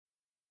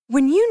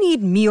When you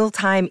need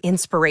mealtime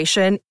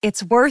inspiration,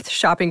 it's worth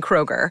shopping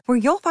Kroger, where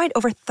you'll find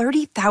over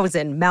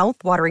 30,000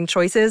 mouth-watering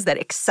choices that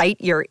excite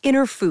your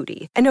inner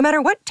foodie. And no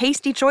matter what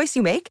tasty choice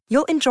you make,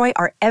 you'll enjoy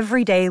our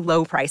everyday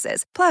low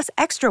prices, plus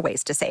extra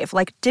ways to save,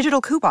 like digital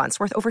coupons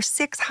worth over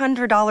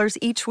 $600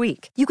 each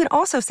week. You can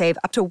also save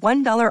up to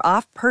 $1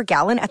 off per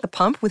gallon at the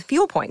pump with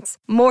fuel points.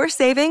 More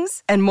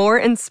savings and more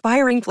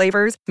inspiring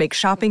flavors make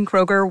shopping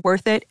Kroger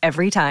worth it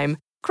every time.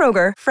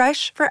 Kroger,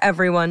 fresh for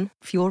everyone.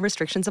 Fuel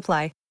restrictions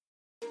apply.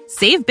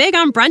 Save big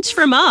on brunch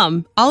for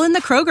mom, all in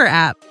the Kroger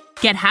app.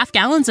 Get half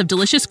gallons of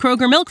delicious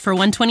Kroger milk for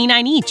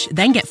 $1.29 each.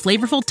 Then get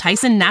flavorful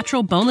Tyson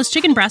natural boneless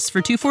chicken breasts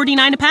for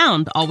 $2.49 a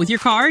pound, all with your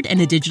card and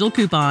a digital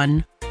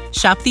coupon.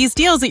 Shop these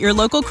deals at your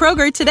local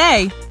Kroger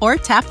today, or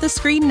tap the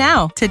screen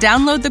now to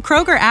download the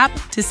Kroger app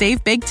to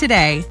save big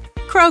today.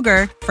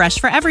 Kroger, fresh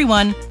for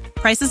everyone.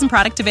 Prices and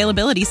product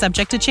availability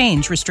subject to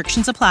change.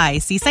 Restrictions apply.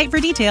 See site for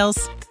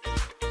details.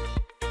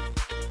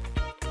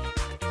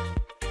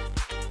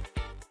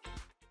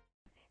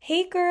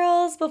 Hey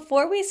girls,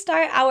 before we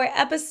start our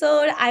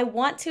episode, I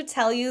want to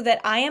tell you that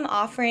I am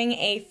offering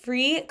a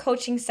free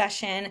coaching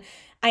session.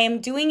 I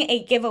am doing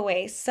a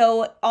giveaway.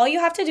 So all you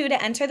have to do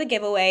to enter the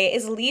giveaway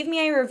is leave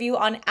me a review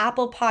on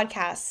Apple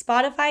Podcasts.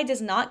 Spotify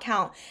does not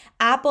count.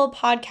 Apple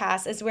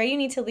Podcasts is where you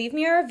need to leave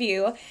me a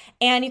review,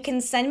 and you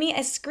can send me a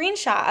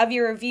screenshot of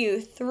your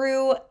review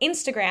through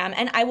Instagram,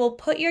 and I will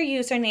put your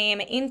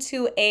username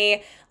into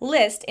a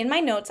list in my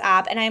notes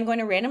app, and I am going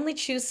to randomly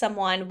choose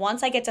someone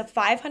once I get to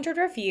 500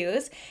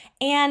 reviews,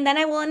 and then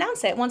I will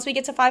announce it once we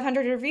get to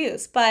 500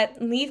 reviews.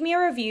 But leave me a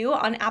review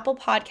on Apple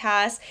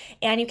Podcasts,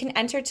 and you can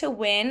enter to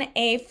win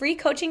a free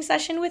coaching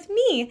session with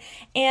me.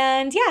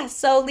 And yeah,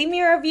 so leave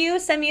me a review,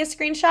 send me a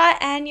screenshot,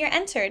 and you're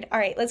entered. All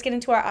right, let's get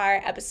into our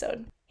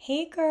episode.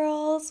 Hey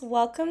girls,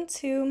 welcome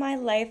to my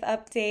life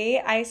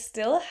update. I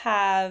still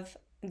have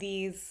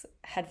these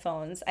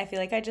headphones. I feel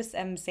like I just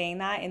am saying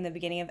that in the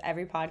beginning of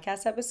every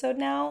podcast episode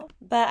now,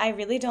 but I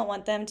really don't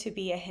want them to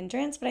be a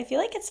hindrance, but I feel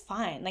like it's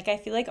fine. Like, I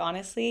feel like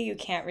honestly, you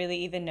can't really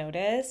even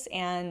notice,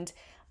 and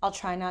I'll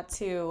try not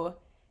to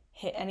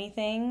hit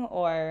anything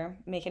or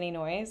make any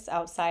noise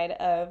outside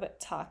of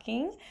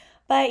talking.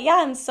 But yeah,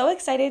 I'm so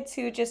excited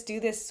to just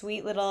do this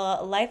sweet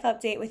little life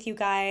update with you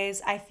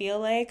guys. I feel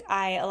like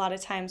I a lot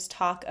of times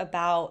talk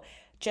about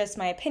just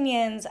my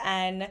opinions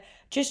and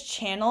just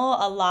channel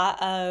a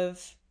lot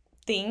of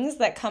things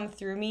that come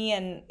through me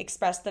and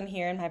express them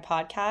here in my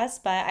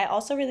podcast. But I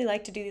also really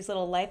like to do these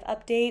little life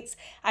updates.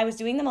 I was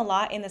doing them a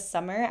lot in the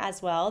summer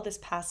as well, this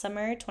past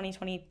summer,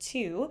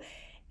 2022.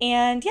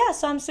 And yeah,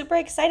 so I'm super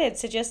excited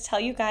to just tell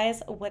you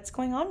guys what's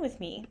going on with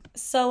me.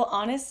 So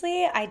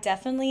honestly, I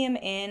definitely am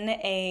in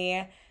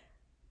a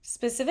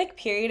specific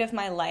period of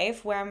my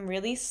life where I'm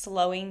really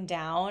slowing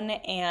down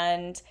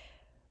and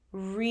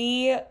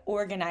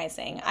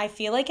reorganizing. I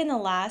feel like in the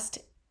last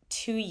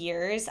 2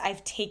 years,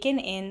 I've taken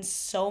in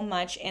so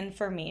much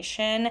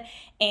information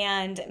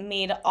and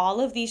made all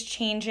of these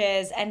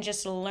changes and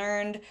just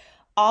learned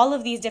all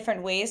of these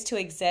different ways to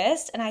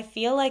exist. And I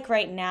feel like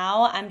right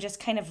now I'm just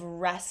kind of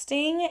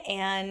resting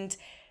and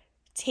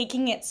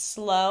taking it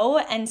slow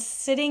and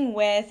sitting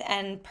with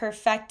and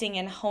perfecting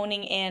and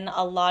honing in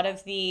a lot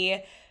of the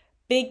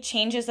big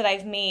changes that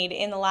I've made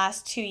in the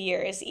last 2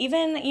 years.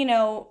 Even,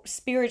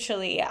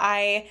 spiritually,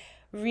 I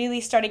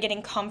really started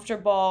getting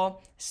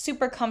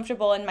super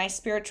comfortable in my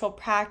spiritual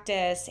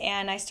practice,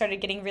 and I started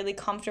getting really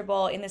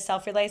comfortable in the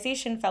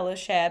Self-Realization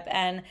Fellowship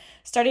and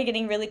started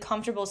getting really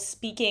comfortable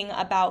speaking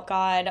about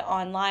God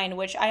online,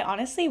 which I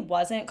honestly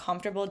wasn't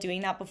comfortable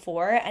doing that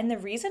before. And the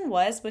reason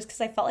was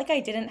because I felt like I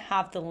didn't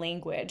have the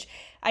language.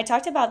 I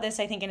talked about this,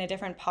 I think, in a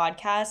different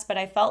podcast, but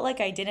I felt like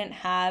I didn't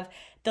have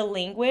the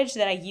language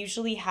that I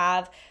usually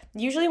have.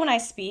 Usually when I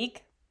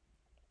speak,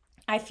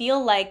 I feel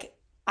like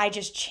I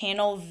just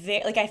channel,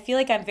 I feel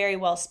like I'm very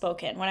well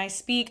spoken. When I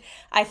speak,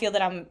 I feel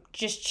that I'm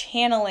just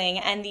channeling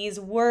and these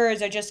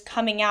words are just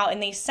coming out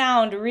and they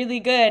sound really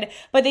good,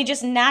 but they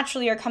just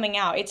naturally are coming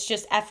out. It's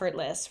just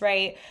effortless,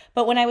 right?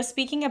 But when I was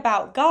speaking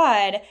about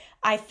God,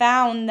 I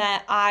found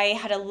that I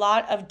had a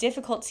lot of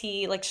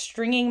difficulty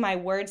stringing my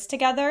words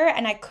together,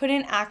 and I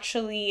couldn't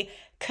actually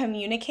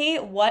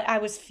communicate what I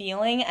was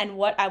feeling and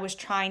what I was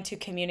trying to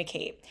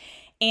communicate.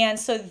 And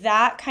so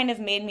that kind of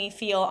made me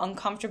feel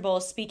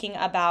uncomfortable speaking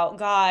about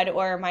God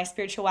or my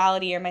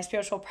spirituality or my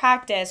spiritual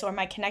practice or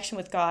my connection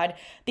with God,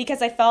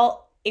 because I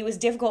felt it was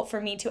difficult for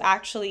me to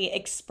actually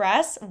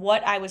express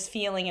what I was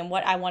feeling and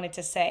what I wanted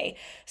to say.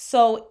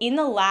 So in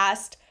the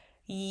last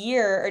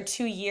year or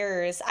 2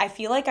 years, I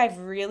feel like I've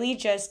really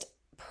just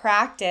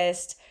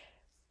practiced.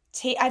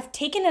 I've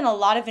taken in a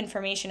lot of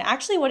information.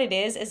 Actually, what it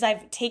is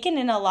I've taken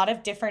in a lot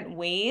of different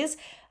ways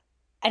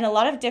and a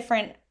lot of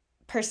different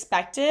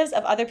perspectives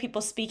of other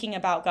people speaking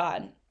about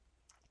God.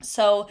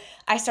 So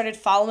I started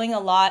following a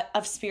lot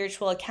of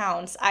spiritual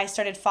accounts. I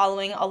started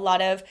following a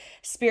lot of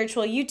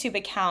spiritual YouTube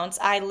accounts.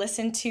 I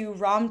listen to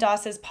Ram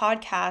Dass's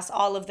podcast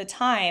all of the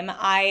time.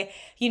 I,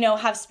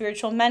 have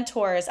spiritual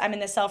mentors. I'm in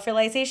the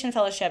Self-Realization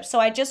Fellowship. So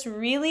I just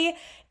really,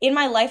 in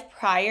my life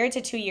prior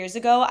to 2 years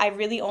ago, I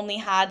really only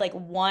had like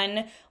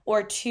 1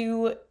 or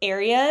 2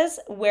 areas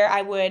where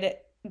I would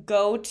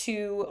go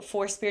to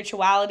for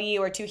spirituality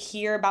or to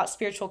hear about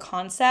spiritual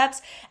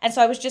concepts. And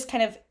so I was just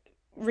kind of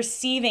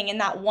receiving in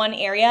that one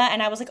area,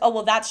 and I was like, oh,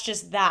 well, that's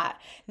just that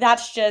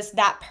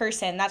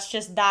person, that's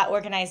just that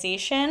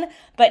organization.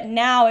 But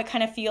now it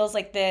kind of feels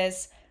like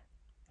this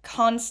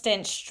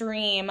constant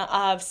stream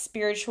of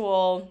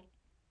spiritual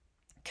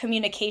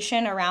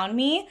communication around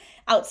me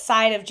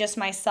outside of just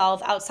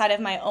myself, outside of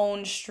my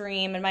own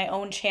stream and my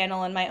own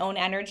channel and my own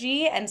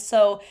energy. And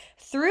so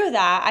through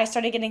that, I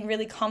started getting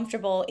really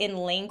comfortable in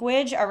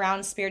language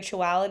around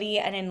spirituality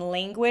and in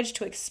language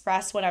to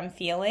express what I'm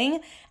feeling.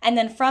 And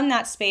then from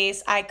that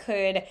space, I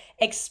could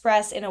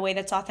express in a way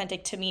that's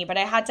authentic to me, but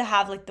I had to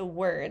have like the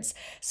words.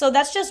 So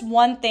that's just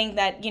one thing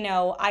that,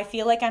 I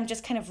feel like I'm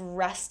just kind of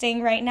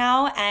resting right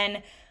now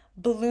and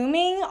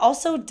blooming,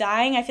 also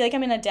dying. I feel like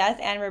I'm in a death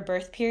and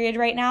rebirth period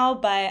right now,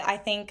 but I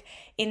think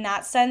in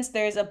that sense,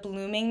 there's a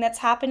blooming that's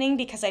happening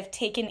because I've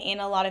taken in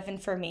a lot of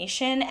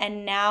information,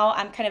 and now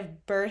I'm kind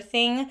of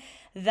birthing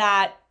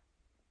that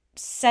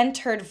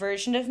centered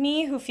version of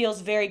me who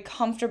feels very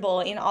comfortable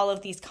in all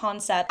of these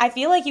concepts. I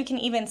feel like you can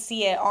even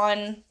see it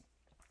on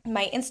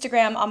my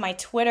Instagram, on my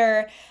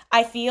Twitter.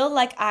 I feel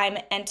like I'm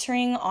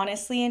entering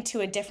honestly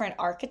into a different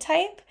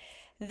archetype.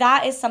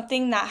 That is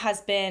something that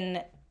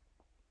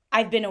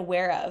I've been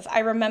aware of. I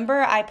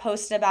remember I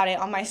posted about it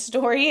on my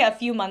story a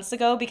few months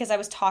ago because I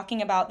was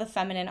talking about the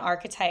feminine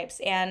archetypes,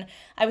 and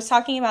I was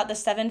talking about the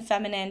 7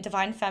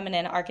 divine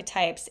feminine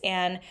archetypes.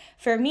 And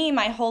for me,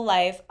 my whole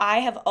life,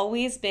 I have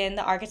always been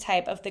the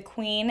archetype of the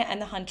queen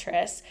and the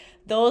huntress.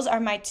 Those are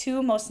my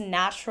 2 most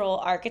natural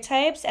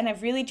archetypes, and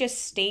I've really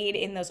just stayed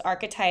in those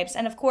archetypes.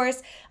 And of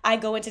course, I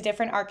go into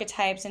different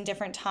archetypes in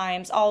different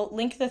times. I'll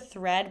link the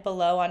thread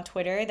below on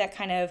Twitter that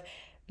kind of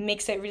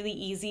makes it really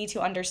easy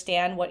to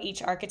understand what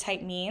each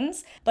archetype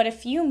means. But a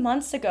few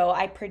months ago,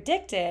 I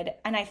predicted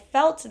and I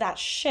felt that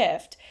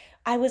shift.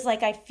 I was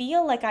like, I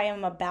feel like I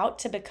am about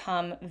to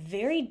become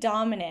very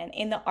dominant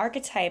in the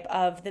archetype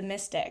of the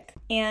mystic.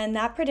 And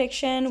that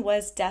prediction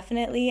was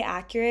definitely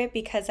accurate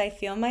because I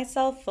feel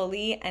myself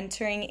fully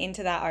entering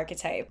into that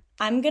archetype.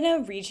 I'm going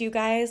to read you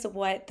guys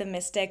what the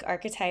mystic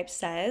archetype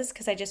says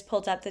because I just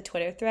pulled up the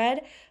Twitter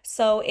thread.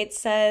 So it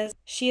says,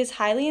 she is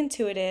highly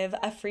intuitive,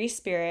 a free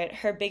spirit.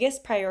 Her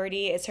biggest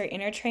priority is her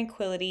inner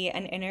tranquility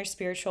and inner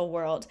spiritual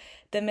world.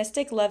 The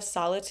mystic loves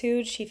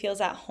solitude. She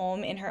feels at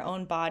home in her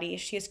own body.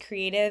 She is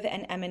creative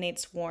and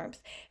emanates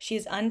warmth. She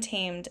is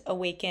untamed,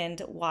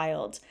 awakened,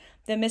 wild.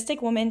 The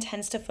mystic woman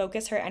tends to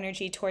focus her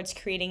energy towards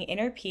creating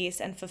inner peace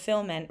and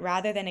fulfillment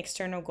rather than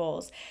external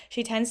goals.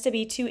 She tends to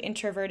be too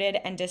introverted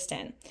and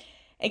distant.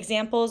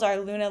 Examples are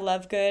Luna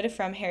Lovegood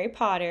from Harry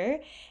Potter.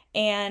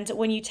 And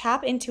when you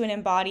tap into and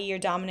embody your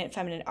dominant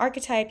feminine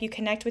archetype, you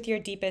connect with your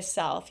deepest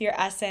self, your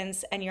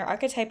essence, and your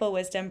archetypal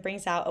wisdom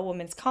brings out a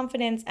woman's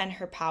confidence and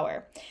her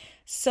power.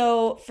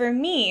 So for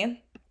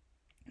me,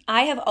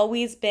 I have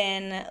always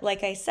been,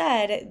 like I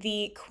said,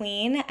 the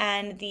queen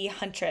and the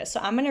huntress. So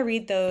I'm going to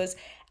read those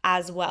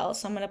as well.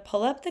 So I'm going to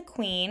pull up the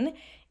queen.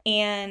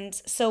 And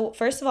so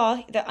first of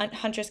all, the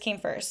huntress came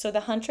first. So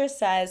the huntress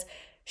says,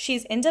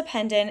 she's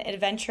independent,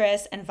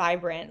 adventurous, and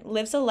vibrant,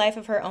 lives a life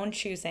of her own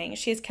choosing.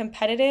 She is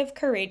competitive,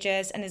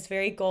 courageous, and is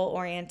very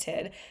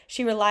goal-oriented.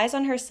 She relies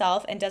on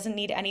herself and doesn't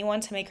need anyone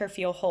to make her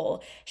feel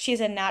whole. She is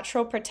a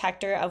natural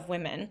protector of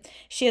women.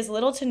 She has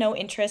little to no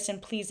interest in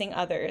pleasing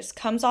others,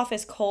 comes off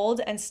as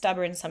cold and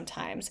stubborn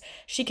sometimes.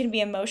 She can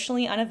be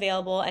emotionally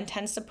unavailable and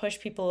tends to push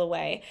people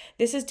away.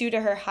 This is due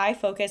to her high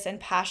focus and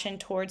passion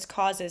towards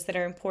causes that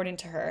are important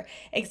to her.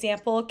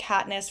 Example,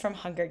 Katniss from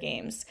Hunger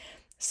Games.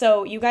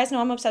 So you guys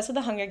know I'm obsessed with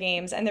the Hunger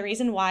Games, and the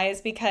reason why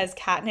is because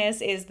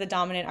Katniss is the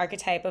dominant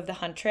archetype of the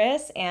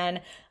huntress,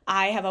 and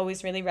I have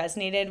always really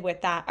resonated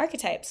with that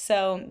archetype.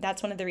 So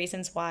that's one of the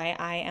reasons why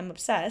I am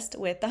obsessed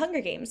with the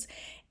Hunger Games.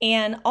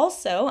 And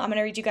also, I'm going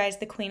to read you guys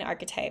the queen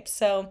archetype.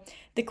 So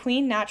the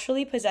queen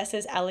naturally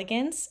possesses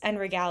elegance and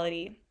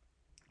regality.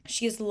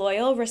 She is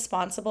loyal,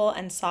 responsible,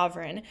 and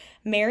sovereign.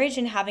 Marriage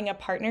and having a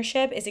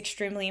partnership is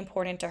extremely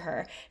important to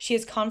her. She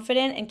is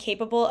confident and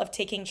capable of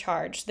taking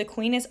charge. The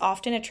queen is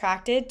often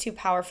attracted to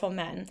powerful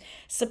men.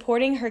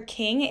 Supporting her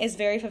king is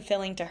very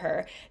fulfilling to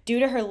her. Due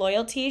to her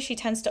loyalty, she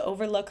tends to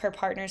overlook her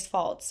partner's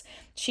faults.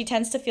 She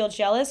tends to feel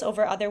jealous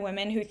over other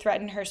women who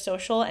threaten her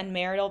social and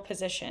marital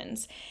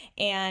positions.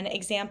 And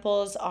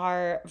examples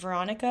are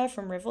Veronica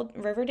from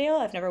Riverdale.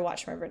 I've never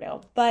watched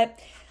Riverdale, but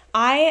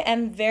I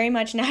am very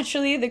much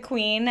naturally the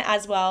queen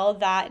as well.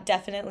 That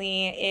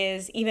definitely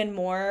is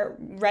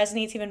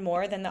resonates even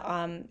more than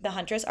the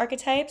huntress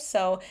archetype.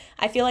 So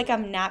I feel like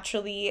I'm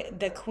naturally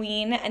the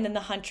queen, and then the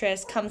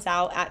huntress comes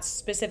out at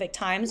specific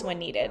times when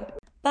needed.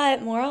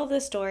 But moral of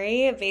the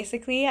story,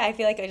 basically, I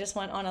feel like I just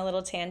went on a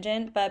little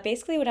tangent, but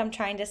basically what I'm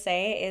trying to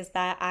say is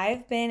that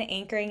I've been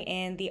anchoring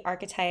in the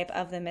archetype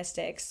of the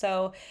mystic.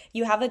 So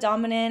you have a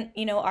dominant,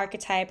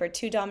 archetype or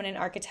two dominant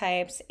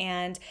archetypes,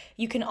 and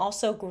you can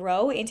also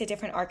grow into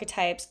different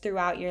archetypes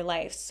throughout your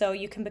life. So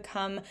you can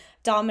become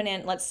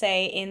dominant, let's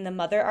say, in the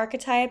mother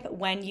archetype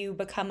when you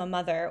become a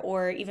mother,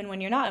 or even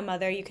when you're not a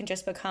mother, you can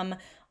just become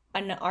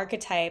an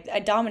archetype,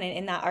 a dominant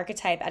in that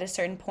archetype at a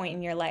certain point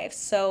in your life.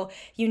 So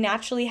you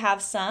naturally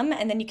have some,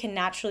 and then you can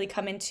naturally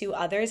come into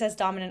others as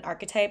dominant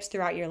archetypes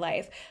throughout your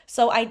life.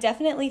 So I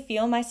definitely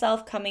feel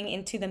myself coming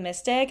into the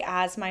mystic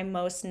as my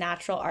most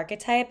natural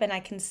archetype, and I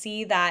can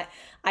see that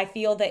I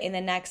feel that in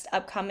the next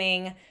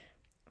upcoming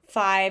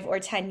 5 or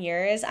 10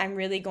 years, I'm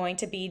really going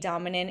to be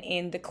dominant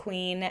in the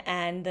queen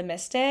and the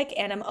mystic,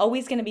 and I'm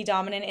always going to be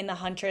dominant in the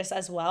huntress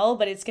as well,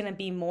 but it's going to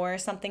be more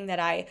something that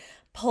I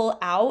pull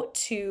out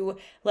to,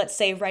 let's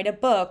say, write a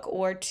book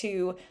or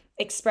to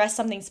express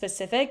something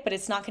specific, but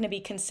it's not going to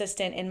be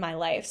consistent in my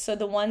life. So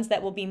the ones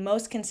that will be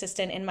most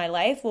consistent in my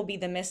life will be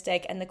the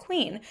mystic and the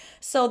queen.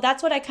 So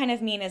that's what I kind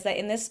of mean, is that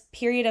in this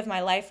period of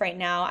my life right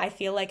now, I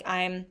feel like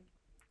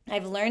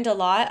I've learned a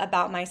lot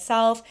about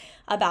myself,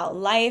 about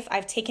life.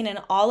 I've taken in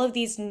all of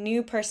these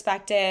new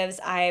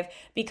perspectives. I've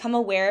become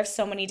aware of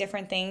so many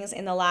different things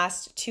in the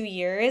last 2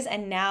 years.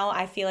 And now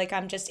I feel like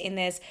I'm just in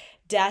this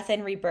death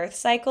and rebirth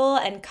cycle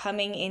and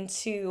coming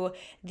into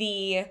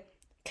the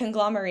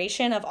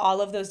conglomeration of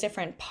all of those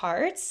different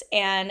parts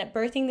and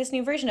birthing this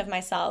new version of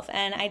myself.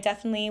 And I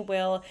definitely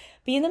will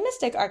be in the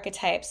mystic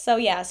archetype. So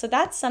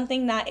that's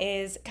something that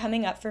is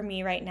coming up for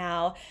me right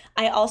now.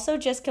 I also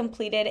just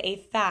completed a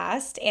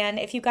fast, and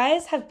if you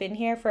guys have been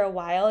here for a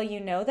while,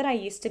 you know that I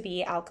used to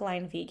be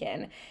alkaline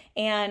vegan,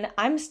 and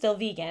I'm still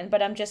vegan,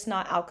 but I'm just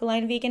not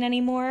alkaline vegan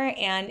anymore.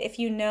 And if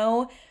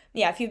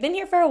you've been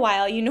here for a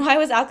while, you know I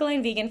was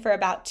alkaline vegan for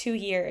about 2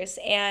 years,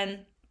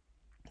 and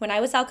when I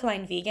was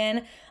alkaline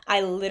vegan, I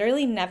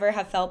literally never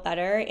have felt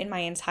better in my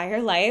entire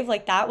life.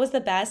 Like, that was the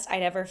best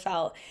I'd ever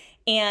felt.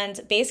 And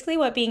basically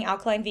what being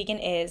alkaline vegan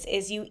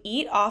is you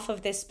eat off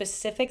of this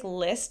specific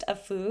list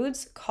of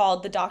foods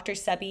called the Dr.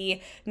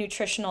 Sebi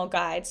Nutritional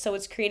Guide. So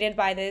it's created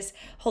by this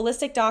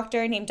holistic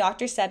doctor named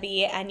Dr.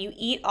 Sebi, and you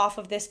eat off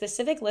of this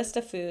specific list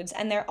of foods,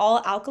 and they're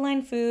all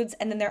alkaline foods,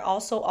 and then they're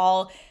also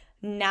all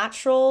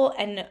natural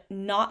and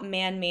not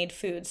man-made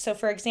foods. So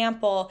for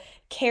example,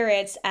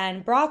 carrots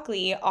and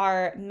broccoli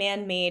are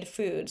man-made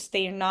foods.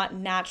 They are not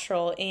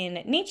natural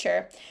in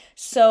nature.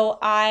 So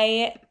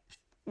I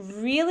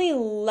really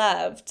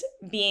loved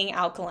being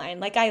alkaline.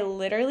 Like, I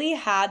literally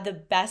had the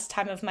best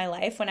time of my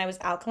life when I was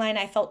alkaline.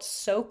 I felt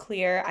so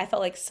clear. I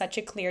felt like such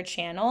a clear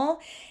channel.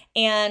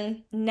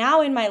 And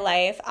now in my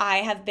life, I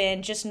have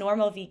been just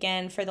normal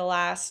vegan for the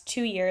last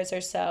 2 years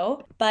or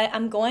so, but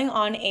I'm going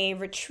on a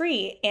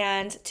retreat.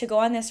 And to go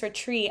on this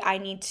retreat, I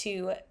need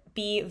to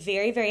be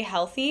very, very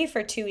healthy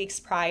for 2 weeks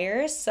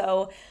prior.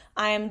 So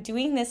I'm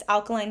doing this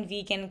alkaline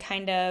vegan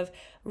kind of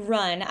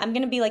run. I'm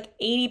going to be like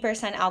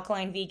 80%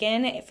 alkaline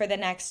vegan for the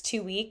next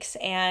 2 weeks.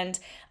 And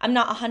I'm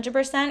not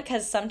 100%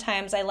 because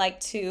sometimes I like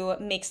to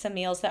make some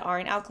meals that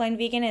aren't alkaline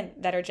vegan and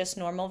that are just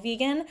normal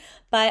vegan.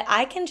 But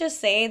I can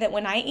just say that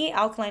when I eat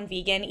alkaline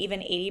vegan,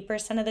 even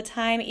 80% of the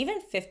time, even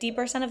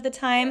 50% of the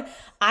time,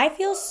 I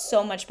feel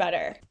so much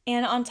better.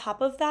 And on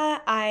top of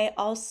that, I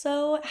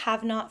also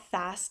have not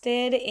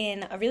fasted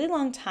in a really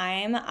long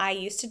time. I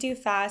used to do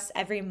fasts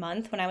every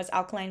month when I was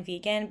alkaline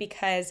vegan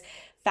because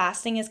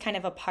fasting is kind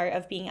of a part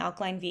of being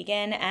alkaline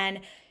vegan. And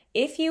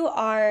if you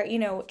are,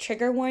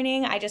 trigger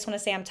warning, I just want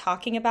to say I'm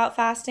talking about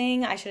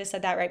fasting. I should have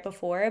said that right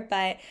before,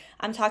 but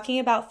I'm talking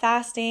about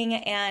fasting,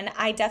 and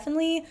I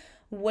definitely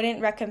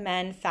wouldn't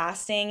recommend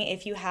fasting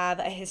if you have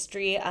a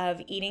history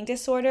of eating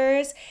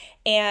disorders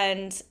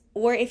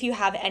or if you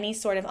have any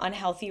sort of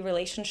unhealthy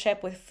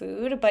relationship with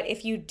food. But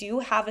if you do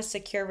have a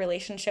secure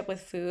relationship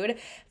with food,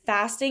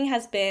 fasting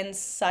has been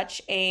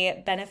such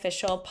a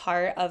beneficial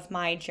part of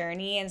my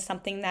journey and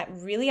something that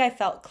really I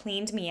felt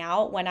cleaned me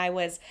out when I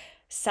was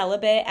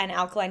celibate and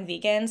alkaline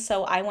vegan.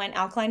 So I went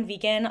alkaline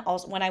vegan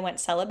also when I went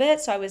celibate.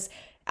 So I was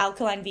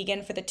alkaline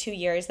vegan for the 2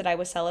 years that I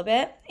was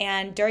celibate.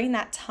 And during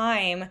that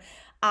time,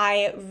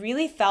 I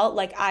really felt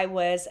like I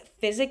was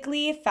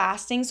physically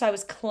fasting, so I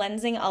was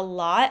cleansing a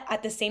lot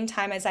at the same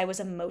time as I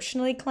was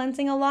emotionally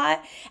cleansing a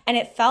lot, and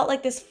it felt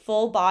like this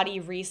full body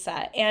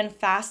reset. And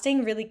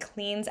fasting really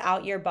cleans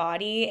out your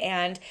body,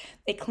 and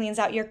it cleans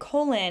out your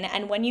colon,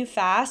 and when you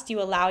fast,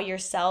 you allow your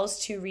cells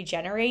to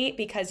regenerate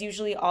because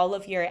usually all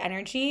of your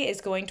energy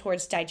is going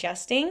towards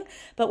digesting.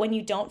 But when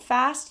you don't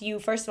fast, you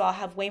first of all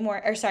have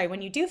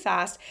when you do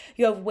fast,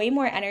 you have way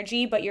more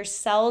energy, but your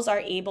cells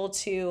are able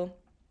to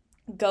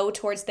go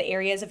towards the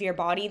areas of your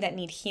body that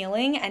need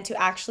healing and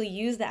to actually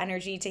use the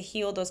energy to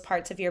heal those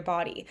parts of your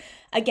body.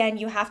 Again,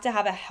 you have to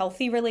have a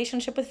healthy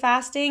relationship with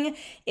fasting.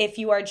 If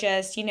you are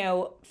just,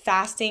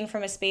 fasting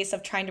from a space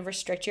of trying to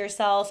restrict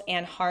yourself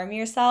and harm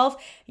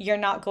yourself, you're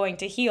not going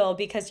to heal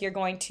because you're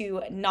going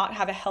to not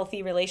have a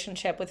healthy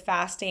relationship with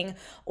fasting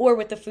or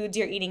with the foods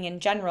you're eating in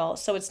general.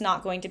 So it's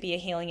not going to be a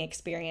healing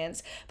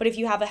experience. But if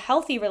you have a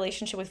healthy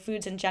relationship with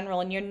foods in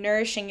general and you're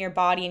nourishing your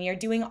body and you're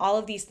doing all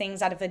of these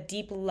things out of a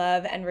deep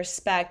love and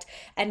respect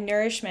and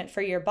nourishment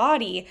for your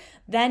body,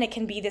 then it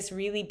can be this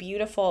really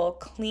beautiful,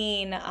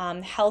 clean,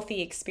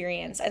 healthy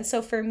experience. And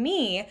so for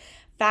me,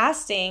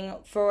 fasting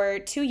for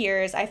 2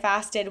 years, I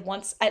fasted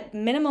at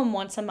minimum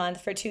once a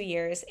month for 2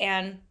 years.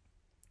 And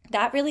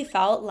that really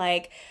felt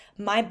like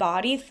my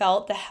body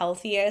felt the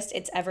healthiest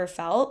it's ever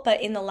felt.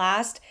 But in the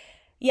last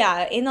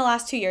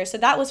 2 years, so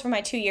that was for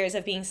my 2 years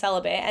of being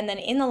celibate. And then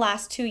in the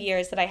last 2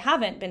 years that I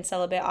haven't been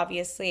celibate,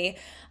 obviously,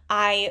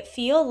 I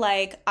feel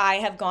like I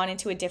have gone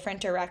into a different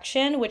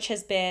direction, which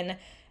has been,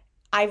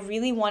 I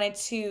really wanted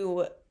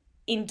to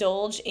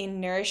indulge in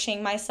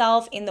nourishing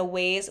myself in the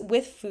ways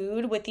with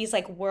food, with these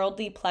like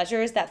worldly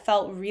pleasures that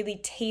felt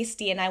really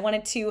tasty. And I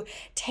wanted to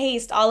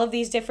taste all of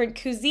these different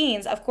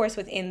cuisines, of course,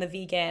 within the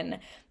vegan,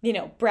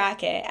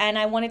 bracket. And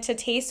I wanted to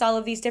taste all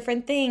of these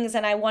different things.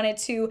 And I wanted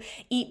to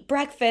eat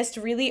breakfast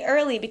really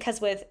early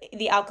because with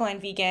the alkaline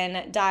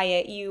vegan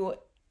diet, you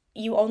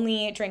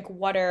only drink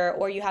water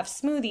or you have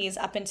smoothies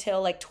up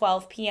until like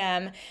 12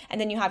 p.m. and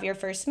then you have your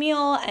first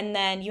meal and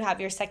then you have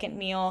your second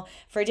meal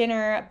for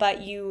dinner,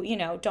 but you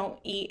don't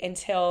eat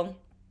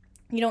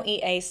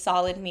a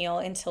solid meal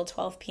until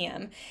 12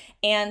 p.m.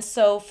 And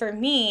so for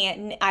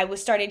me, I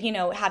started,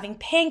 having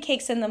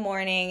pancakes in the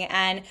morning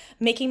and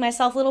making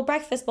myself little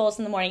breakfast bowls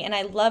in the morning. And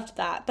I loved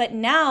that. But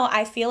now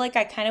I feel like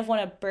I kind of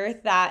want to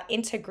birth that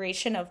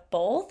integration of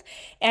both.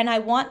 And I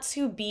want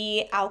to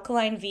be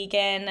alkaline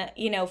vegan,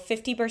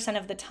 50%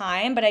 of the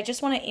time, but I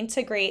just want to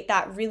integrate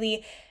that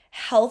really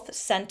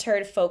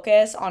health-centered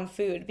focus on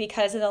food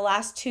because in the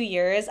last 2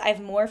 years,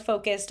 I've more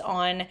focused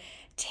on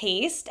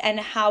taste and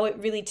how it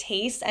really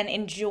tastes and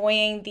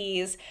enjoying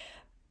these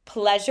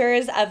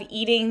pleasures of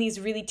eating these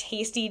really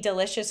tasty,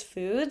 delicious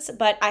foods.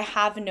 But I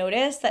have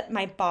noticed that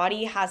my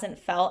body hasn't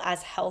felt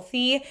as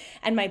healthy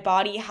and my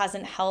body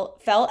hasn't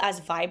felt as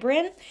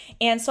vibrant.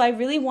 And so I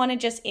really want to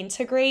just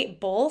integrate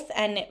both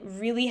and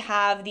really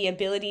have the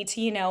ability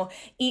to,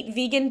 eat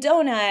vegan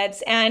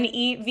donuts and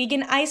eat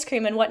vegan ice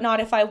cream and whatnot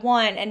if I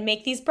want and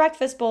make these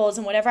breakfast bowls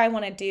and whatever I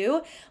want to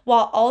do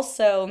while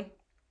also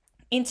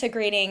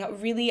integrating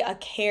really a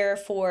care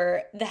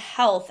for the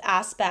health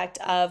aspect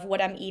of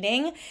what I'm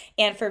eating.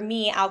 And for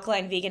me,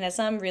 alkaline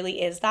veganism really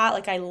is that.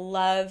 Like, I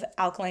love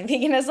alkaline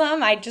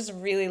veganism. I just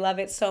really love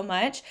it so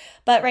much.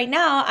 But right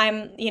now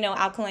I'm,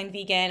 alkaline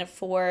vegan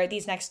for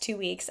these next 2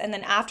 weeks. And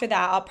then after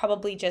that, I'll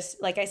probably just,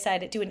 like I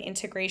said, do an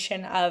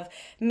integration of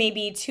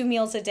maybe 2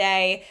 meals a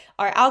day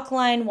are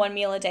alkaline, 1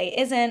 meal a day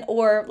isn't.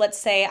 Or let's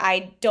say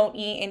I don't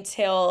eat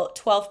until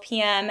 12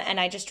 p.m. and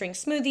I just drink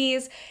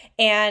smoothies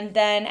and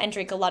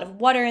drink a lot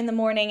of water in the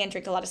morning and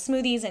drink a lot of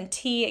smoothies and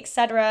tea,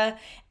 etc.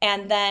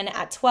 And then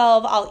at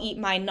 12, I'll eat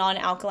my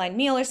non-alkaline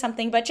meal or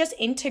something, but just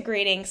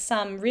integrating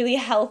some really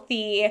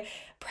healthy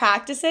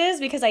practices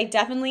because I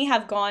definitely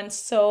have gone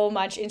so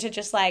much into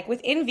just like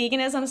within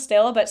veganism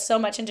still, but so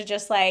much into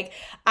just like,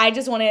 I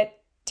just want to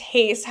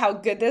taste how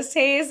good this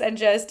tastes and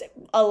just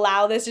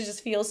allow this to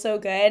just feel so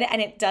good.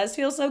 And it does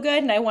feel so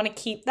good and I want to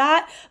keep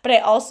that, but I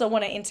also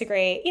want to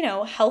integrate,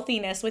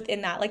 healthiness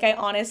within that. Like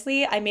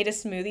I made a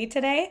smoothie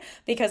today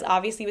because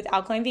obviously with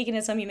alkaline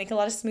veganism, you make a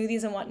lot of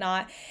smoothies and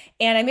whatnot.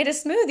 And I made a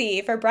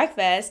smoothie for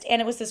breakfast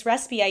and it was this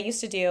recipe I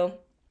used to do.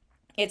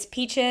 It's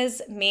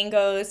peaches,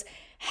 mangoes,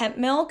 hemp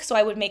milk. So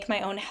I would make my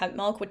own hemp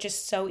milk, which is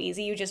so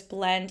easy. You just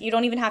blend. You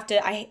don't even have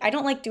to, I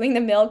don't like doing the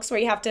milks where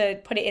you have to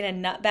put it in a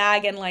nut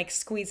bag and like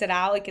squeeze it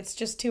out. Like it's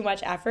just too much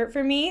effort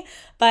for me.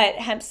 But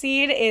hemp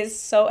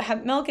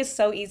milk is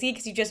so easy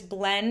because you just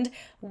blend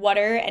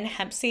water and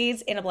hemp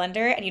seeds in a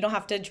blender and you don't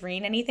have to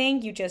drain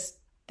anything.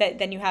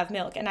 Then you have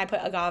milk. And I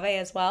put agave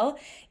as well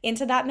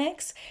into that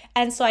mix.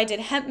 And so I did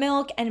hemp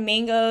milk and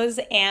mangoes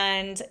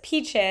and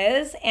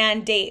peaches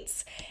and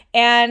dates.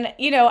 And,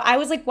 I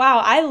was like,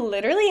 wow, I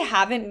literally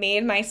haven't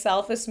made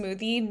myself a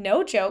smoothie,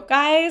 no joke,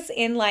 guys,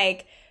 in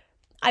like,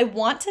 I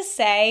want to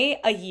say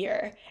a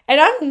year.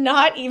 And I'm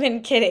not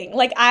even kidding.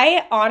 Like,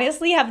 I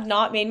honestly have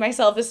not made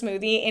myself a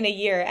smoothie in a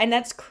year. And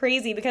that's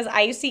crazy because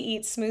I used to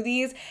eat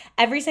smoothies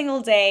every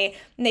single day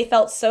and they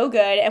felt so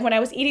good. And when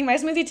I was eating my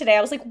smoothie today,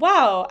 I was like,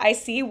 wow, I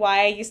see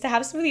why I used to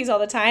have smoothies all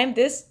the time.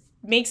 This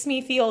makes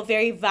me feel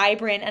very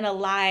vibrant and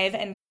alive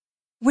and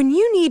When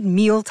you need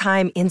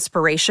mealtime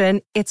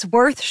inspiration, it's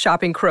worth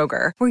shopping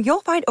Kroger, where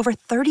you'll find over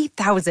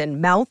 30,000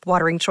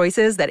 mouth-watering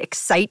choices that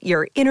excite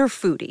your inner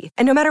foodie.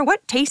 And no matter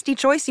what tasty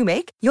choice you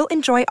make, you'll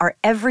enjoy our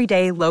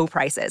everyday low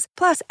prices,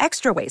 plus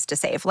extra ways to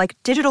save, like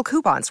digital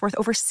coupons worth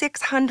over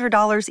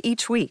 $600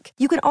 each week.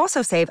 You can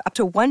also save up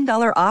to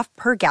 $1 off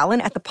per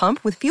gallon at the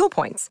pump with fuel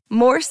points.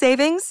 More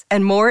savings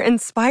and more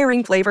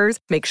inspiring flavors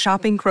make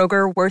shopping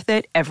Kroger worth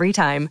it every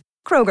time.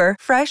 Kroger,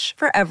 fresh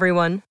for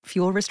everyone.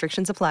 Fuel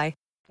restrictions apply.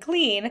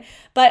 Clean.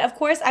 But of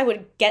course I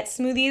would get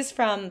smoothies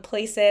from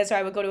places, or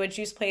I would go to a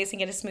juice place and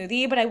get a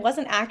smoothie, but I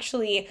wasn't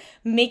actually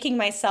making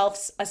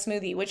myself a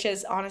smoothie, which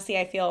is honestly,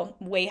 I feel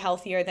way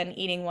healthier than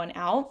eating one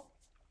out.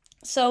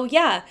 So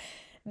yeah,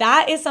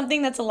 that is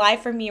something that's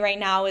alive for me right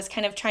now, is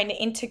kind of trying to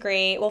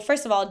integrate, well,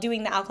 first of all,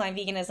 doing the alkaline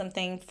veganism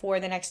thing for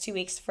the next 2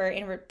 weeks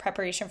in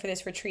preparation for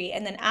this retreat.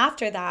 And then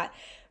after that,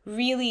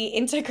 really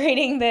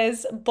integrating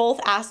this both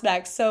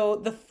aspects. So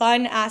the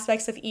fun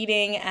aspects of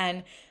eating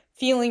and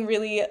feeling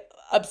really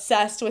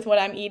obsessed with what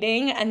I'm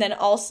eating, and then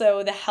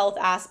also the health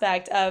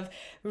aspect of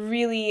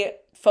really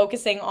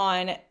focusing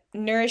on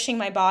nourishing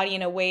my body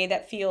in a way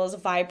that feels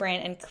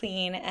vibrant and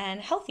clean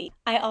and healthy.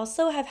 I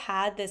also have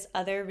had this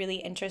other really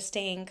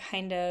interesting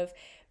kind of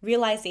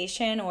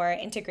realization or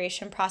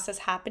integration process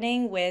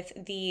happening with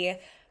the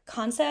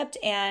concept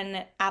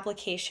and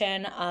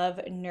application of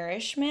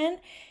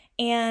nourishment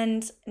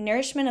and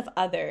nourishment of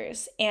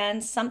others.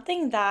 And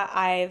something that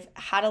I've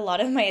had a lot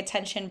of my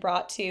attention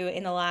brought to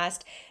in the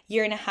last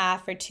year and a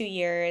half or 2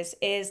 years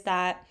is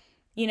that,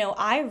 you know,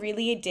 I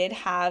really did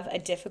have a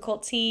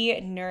difficulty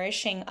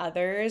nourishing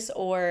others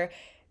or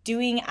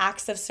doing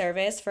acts of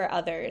service for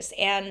others.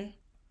 And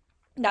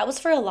that was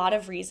for a lot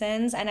of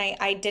reasons. And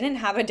I didn't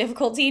have a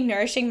difficulty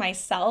nourishing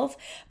myself,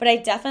 but I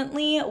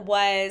definitely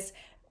was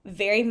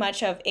very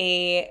much of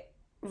a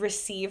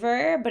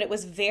receiver, but it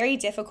was very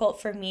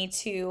difficult for me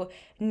to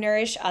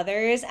nourish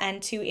others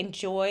and to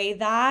enjoy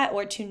that,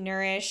 or to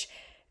nourish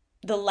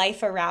the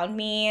life around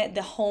me,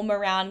 the home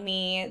around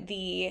me,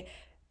 the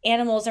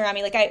animals around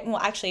me.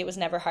 Actually, it was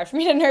never hard for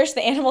me to nourish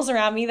the animals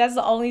around me. That's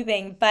the only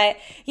thing. But,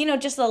 you know,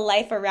 just the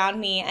life around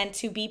me, and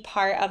to be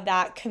part of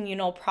that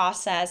communal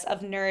process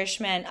of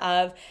nourishment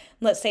of,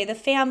 let's say, the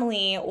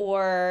family,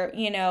 or,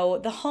 you know,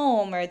 the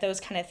home, or those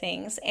kind of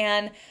things.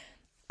 And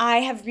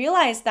I have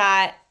realized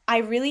that I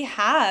really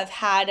have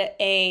had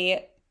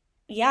a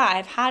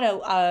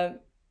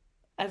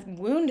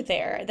wound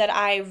there, that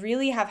I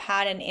really have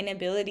had an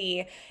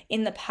inability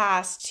in the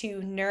past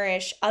to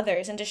nourish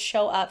others and to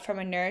show up from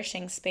a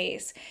nourishing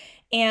space.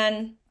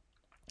 And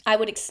I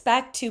would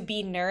expect to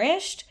be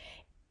nourished,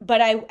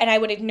 but I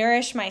would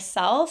nourish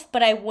myself,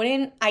 but I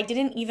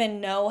didn't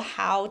even know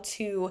how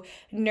to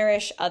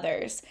nourish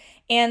others.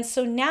 And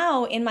so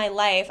now in my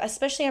life,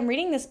 especially, I'm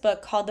reading this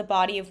book called The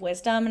Body of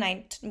Wisdom, and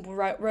I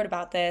wrote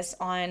about this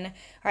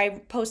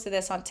I posted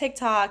this on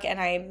TikTok,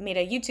 and I made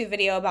a YouTube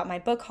video about my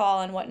book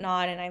haul and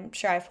whatnot, and I'm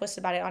sure I've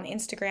posted about it on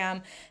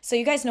Instagram. So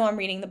you guys know I'm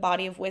reading The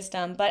Body of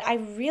Wisdom, but I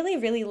really,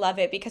 really love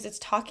it because it's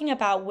talking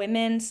about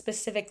women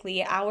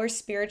specifically, our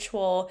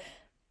spiritual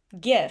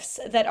gifts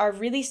that are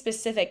really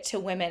specific to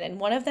women. And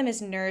one of them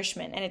is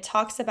nourishment. And it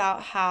talks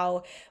about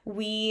how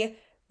we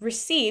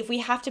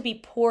have to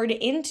be poured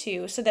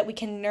into so that we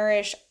can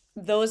nourish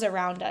those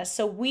around us.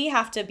 So we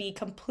have to be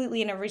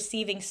completely in a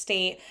receiving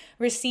state,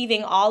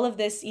 receiving all of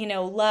this, you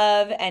know,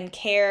 love and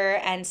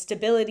care and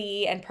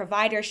stability and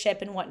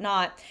providership and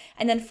whatnot.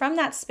 And then from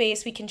that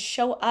space, we can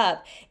show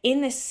up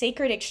in this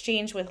sacred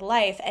exchange with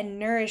life and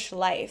nourish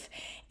life.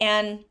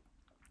 And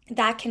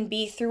that can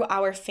be through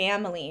our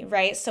family,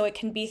 right? So it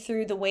can be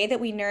through the way that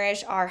we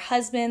nourish our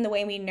husband, the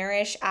way we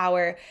nourish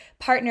our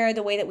partner,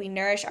 the way that we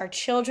nourish our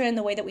children,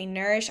 the way that we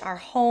nourish our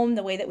home,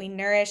 the way that we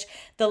nourish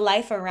the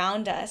life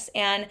around us,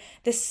 and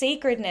the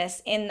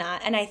sacredness in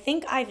that. And I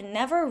think I've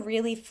never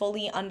really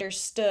fully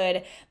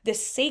understood the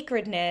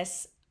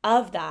sacredness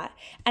of that.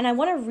 And I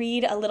want to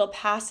read a little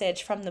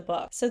passage from the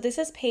book. So this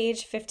is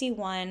page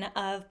 51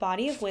 of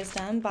Body of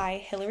Wisdom by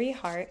Hilary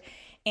Hart.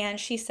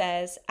 And she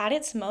says, at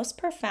its most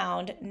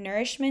profound,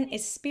 nourishment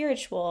is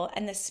spiritual,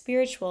 and the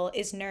spiritual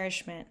is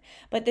nourishment.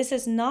 But this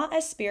is not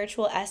a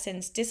spiritual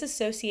essence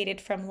disassociated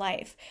from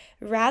life.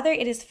 Rather,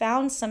 it is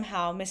found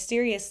somehow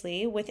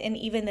mysteriously within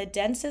even the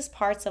densest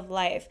parts of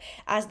life,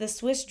 as the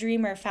Swiss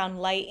dreamer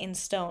found light in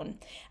stone.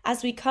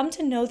 As we come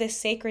to know this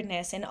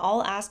sacredness in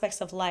all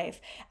aspects of life,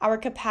 our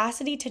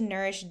capacity to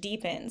nourish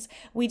deepens.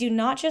 We do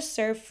not just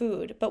serve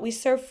food, but we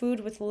serve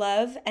food with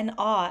love and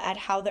awe at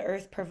how the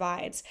earth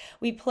provides.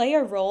 We play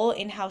a role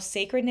in how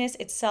sacredness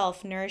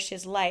itself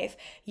nourishes life,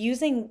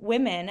 using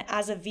women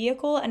as a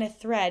vehicle and a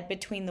thread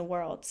between the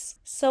worlds.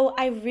 So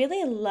I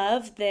really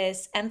love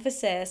this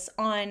emphasis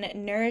on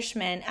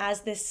nourishment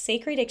as this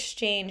sacred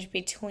exchange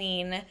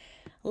between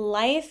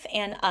life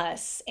and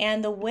us,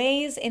 and the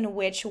ways in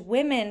which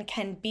women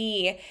can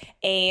be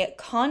a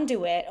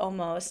conduit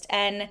almost,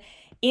 and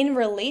in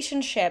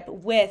relationship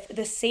with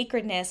the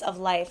sacredness of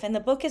life. And the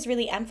book is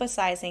really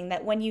emphasizing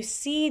that when you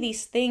see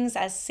these things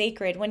as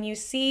sacred, when you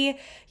see,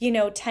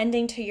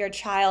 tending to your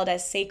child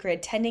as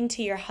sacred, tending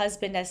to your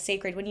husband as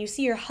sacred, when you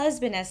see your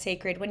husband as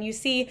sacred, when you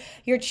see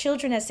your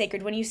children as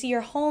sacred, when you see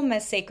your home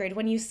as sacred,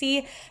 when you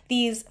see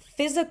these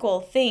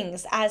physical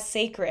things as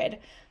sacred,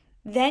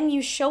 then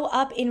you show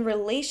up in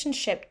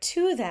relationship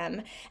to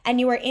them,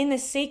 and you are in the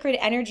sacred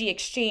energy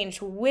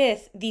exchange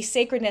with the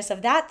sacredness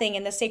of that thing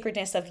and the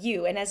sacredness of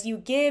you. And as you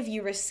give,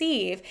 you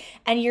receive,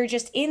 and you're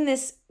just in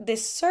this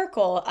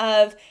circle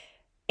of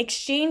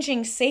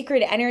exchanging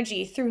sacred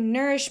energy through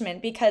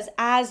nourishment, because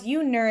as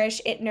you nourish,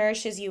 it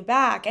nourishes you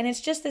back. And it's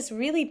just this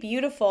really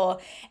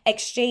beautiful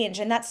exchange.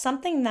 And that's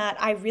something that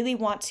I really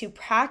want to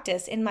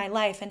practice in my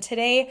life. And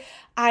today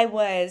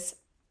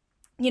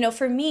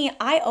for me,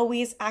 I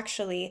always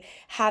actually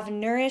have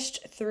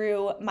nourished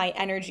through my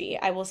energy,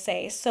 I will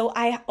say. So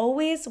I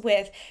always,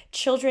 with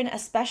children,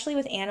 especially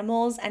with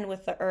animals and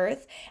with the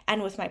earth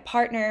and with my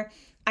partner,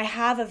 I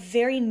have a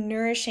very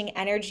nourishing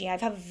energy. I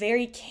have a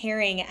very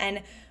caring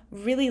and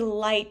really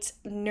light,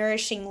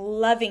 nourishing,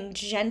 loving,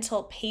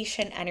 gentle,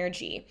 patient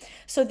energy.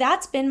 So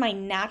that's been my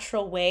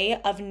natural way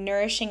of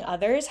nourishing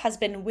others, has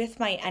been with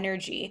my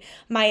energy,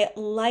 my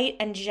light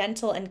and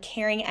gentle and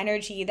caring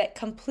energy that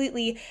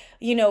completely,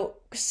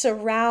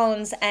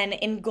 surrounds and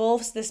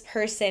engulfs this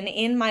person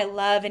in my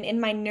love and in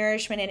my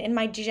nourishment and in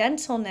my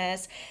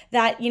gentleness.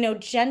 That,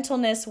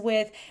 gentleness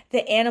with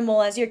the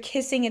animal as you're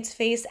kissing its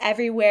face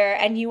everywhere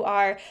and you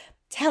are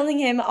telling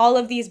him all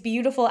of these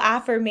beautiful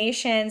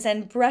affirmations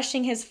and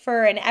brushing his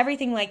fur and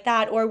everything like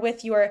that, or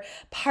with your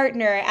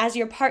partner as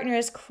your partner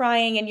is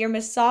crying and you're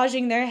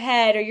massaging their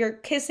head or you're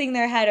kissing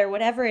their head or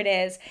whatever it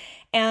is,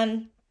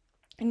 and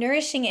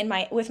nourishing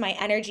with my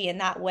energy in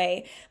that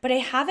way. But I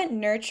haven't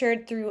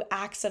nurtured through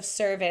acts of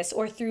service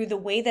or through the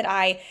way that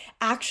I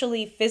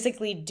actually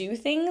physically do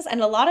things.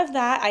 And a lot of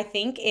that, I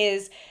think,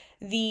 is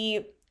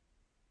the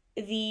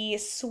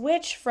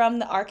switch from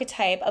the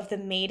archetype of the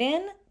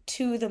maiden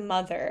to the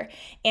mother.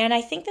 And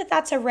I think that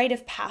that's a rite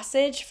of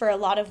passage for a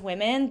lot of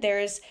women.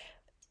 There's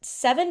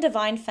 7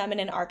 divine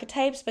feminine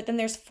archetypes, but then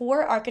there's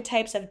 4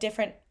 archetypes of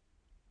different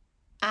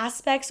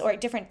aspects or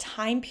different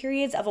time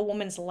periods of a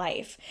woman's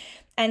life.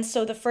 And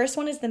so the first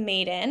one is the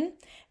maiden,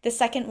 the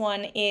second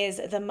one is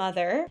the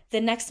mother,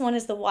 the next one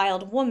is the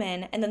wild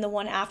woman, and then the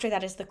one after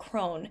that is the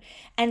crone.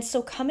 And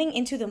so coming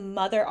into the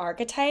mother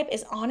archetype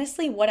is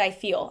honestly what I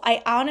feel.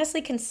 I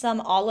honestly can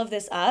sum all of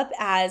this up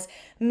as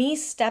me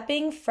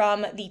stepping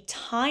from the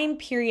time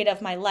period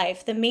of my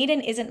life. The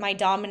maiden isn't my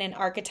dominant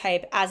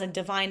archetype as a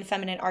divine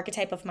feminine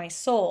archetype of my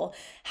soul.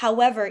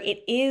 However,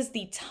 it is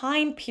the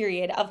time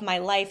period of my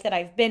life that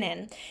I've been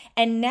in.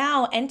 And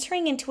now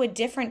entering into a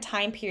different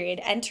time period,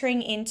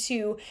 entering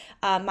into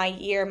my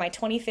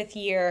 25th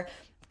year,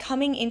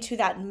 coming into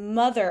that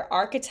mother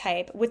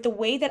archetype with the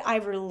way that I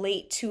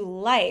relate to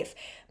life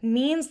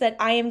means that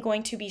I am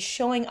going to be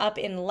showing up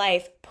in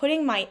life,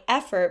 putting my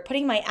effort,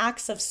 putting my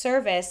acts of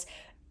service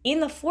in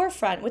the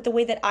forefront with the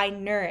way that I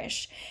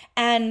nourish.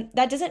 And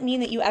that doesn't mean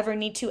that you ever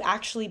need to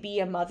actually be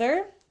a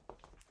mother.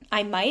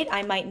 I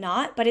might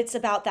not, but it's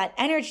about that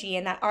energy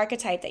and that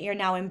archetype that you're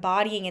now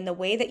embodying in the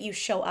way that you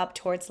show up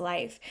towards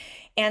life.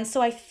 And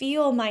so I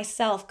feel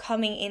myself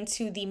coming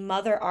into the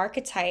mother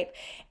archetype.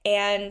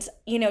 And,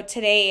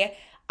 today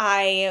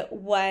I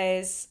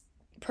was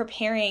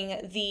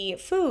preparing the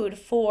food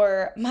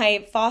for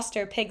my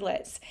foster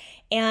piglets.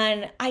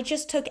 And I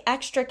just took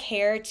extra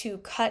care to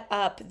cut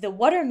up the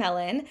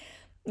watermelon.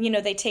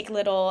 They take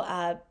little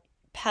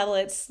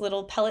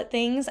little pellet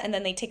things, and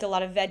then they take a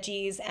lot of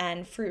veggies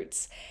and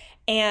fruits.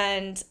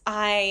 And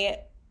I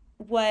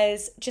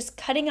was just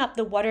cutting up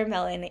the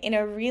watermelon in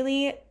a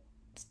really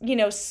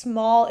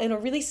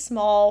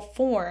small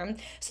form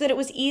so that it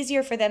was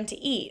easier for them to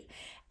eat.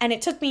 And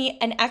it took me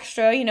an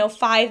extra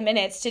 5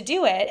 minutes to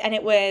do it, and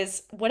it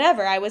was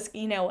whatever. I was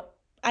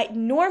I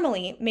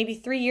normally, maybe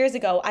 3 years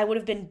ago, I would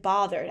have been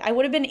bothered. I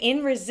would have been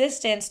in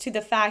resistance to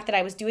the fact that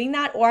I was doing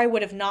that, or I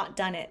would have not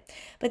done it.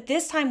 But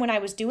this time when I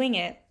was doing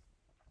it,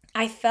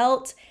 I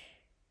felt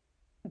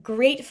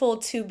grateful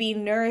to be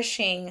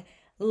nourishing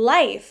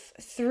life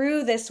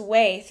through this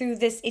way, through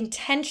this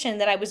intention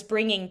that I was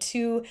bringing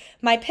to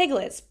my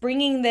piglets,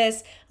 bringing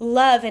this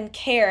love and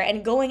care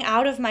and going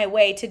out of my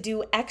way to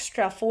do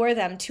extra for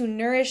them, to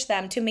nourish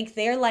them, to make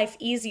their life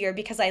easier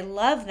because I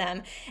love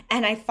them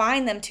and I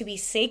find them to be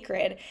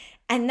sacred.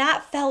 And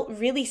that felt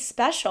really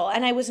special.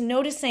 And I was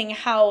noticing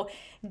how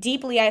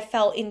deeply I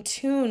felt in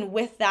tune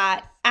with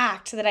that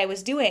act that I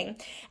was doing.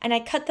 And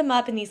I cut them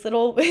up in these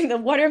little the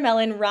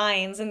watermelon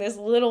rinds in these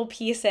little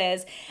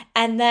pieces,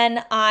 and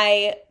then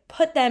I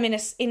put them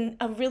in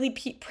a really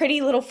pretty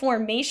little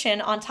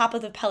formation on top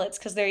of the pellets,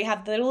 because there you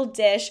have the little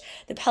dish,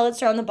 the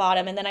pellets are on the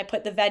bottom, and then I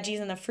put the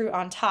veggies and the fruit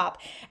on top.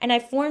 And I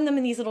formed them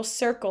in these little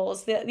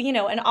circles that,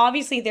 and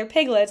obviously they're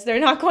piglets, they're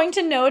not going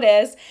to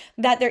notice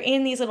that they're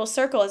in these little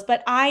circles,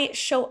 but I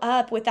show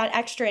up with that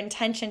extra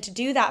intention to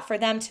do that for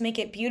them, to make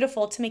it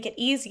beautiful, to make it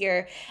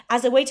easier,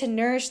 as a way to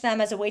nourish them,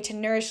 as a way to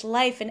nourish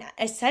life, and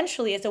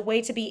essentially as a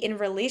way to be in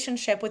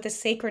relationship with the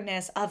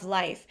sacredness of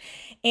life.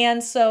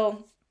 And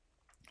so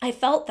I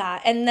felt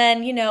that. And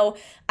then,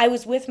 I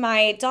was with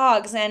my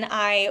dogs and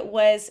I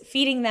was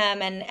feeding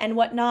them and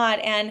whatnot.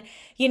 And,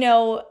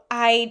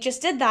 I just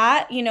did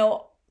that,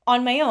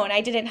 on my own.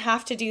 I didn't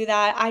have to do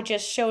that. I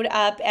just showed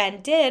up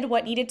and did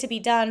what needed to be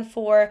done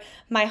for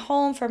my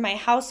home, for my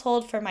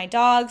household, for my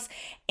dogs,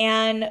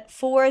 and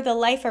for the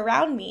life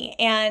around me.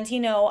 And,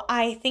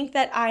 I think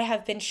that I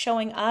have been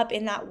showing up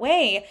in that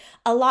way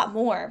a lot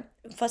more.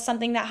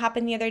 Something that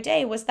happened the other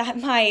day was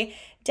that my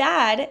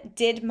dad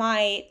did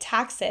my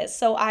taxes.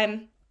 So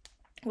I'm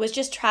was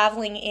just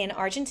traveling in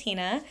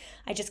Argentina.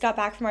 I just got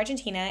back from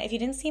Argentina. If you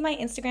didn't see my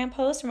Instagram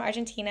post from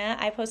Argentina,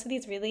 I posted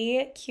these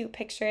really cute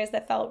pictures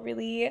that felt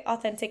really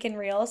authentic and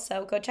real.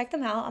 So go check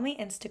them out on my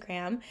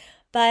Instagram.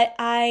 But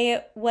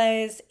I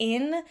was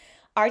in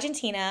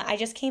Argentina. I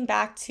just came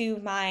back to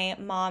my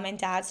mom and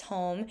dad's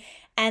home,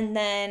 and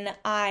then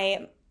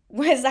I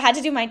had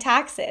to do my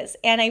taxes,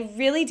 and I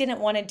really didn't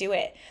want to do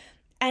it.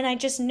 And I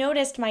just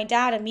noticed my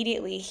dad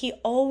immediately. He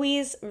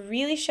always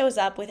really shows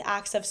up with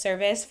acts of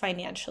service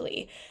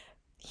financially.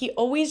 He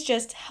always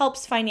just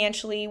helps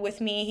financially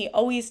with me. He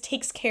always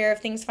takes care of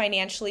things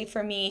financially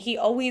for me. He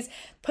always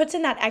puts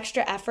in that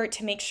extra effort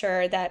to make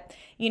sure that,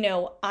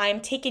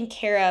 I'm taken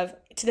care of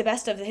to the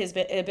best of his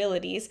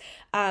abilities.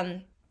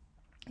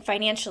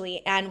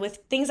 Financially, and with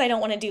things I don't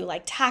want to do,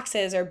 like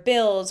taxes or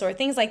bills or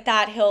things like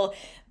that, he'll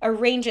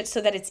arrange it so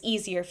that it's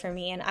easier for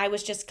me. And I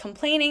was just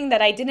complaining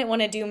that I didn't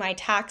want to do my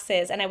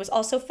taxes, and I was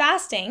also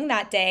fasting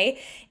that day,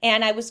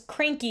 and I was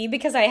cranky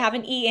because I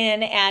haven't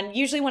eaten. And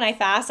usually when I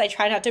fast, I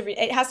try not to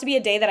it has to be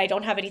a day that I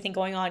don't have anything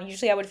going on.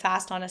 Usually I would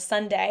fast on a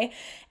Sunday,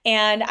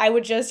 and I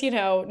would just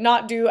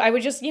I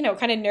would just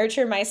kind of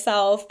nurture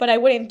myself, but I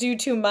wouldn't do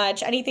too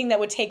much. Anything that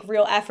would take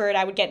real effort,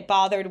 I would get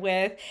bothered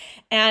with.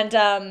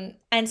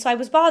 And so I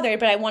was bothered,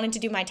 but I wanted to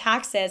do my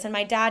taxes. And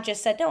my dad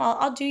just said, no,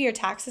 I'll do your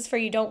taxes for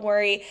you. Don't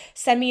worry.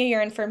 Send me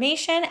your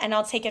information and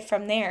I'll take it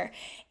from there.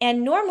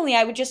 And normally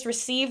I would just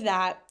receive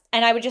that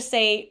and I would just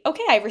say,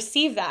 okay, I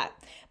received that.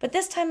 But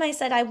this time I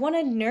said, I want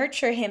to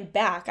nurture him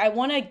back. I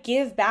want to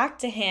give back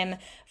to him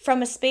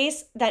from a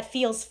space that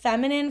feels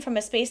feminine, from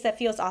a space that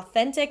feels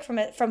authentic,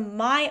 from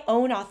my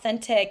own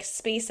authentic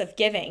space of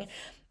giving.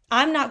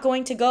 I'm not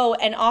going to go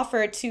and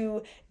offer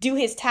to do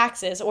his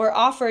taxes or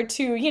offer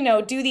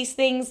to, do these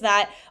things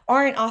that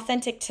aren't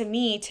authentic to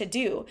me to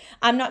do.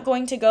 I'm not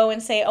going to go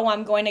and say, oh,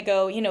 I'm going to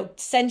go,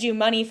 send you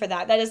money for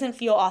that. That doesn't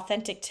feel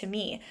authentic to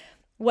me.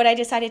 What I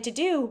decided to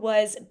do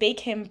was bake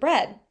him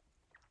bread.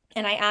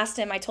 And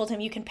I told him,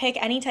 you can pick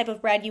any type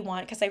of bread you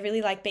want because I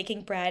really like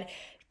baking bread.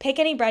 Pick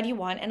any bread you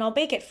want and I'll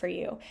bake it for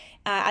you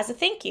as a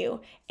thank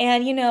you.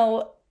 And,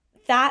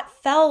 that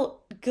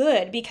felt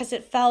good because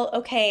it felt,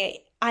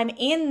 okay, I'm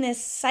in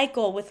this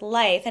cycle with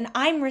life and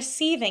I'm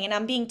receiving and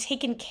I'm being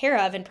taken care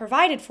of and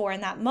provided for in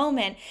that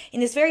moment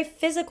in this very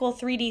physical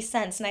 3D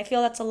sense. And I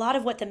feel that's a lot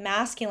of what the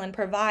masculine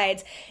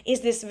provides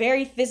is this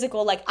very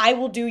physical, like, I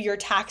will do your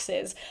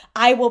taxes.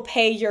 I will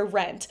pay your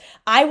rent.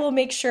 I will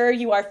make sure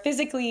you are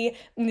physically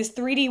in this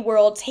 3D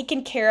world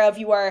taken care of.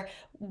 You are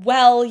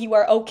well, you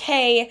are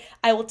okay.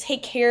 I will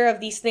take care of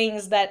these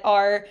things that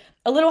are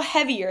a little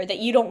heavier that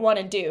you don't want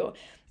to do.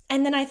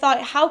 And then I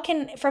thought,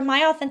 from my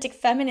authentic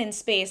feminine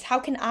space, how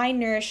can I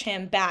nourish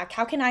him back?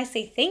 How can I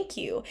say thank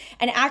you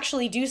and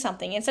actually do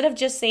something? Instead of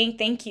just saying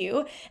thank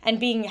you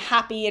and being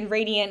happy and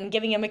radiant and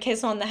giving him a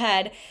kiss on the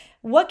head,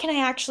 what can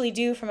I actually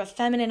do from a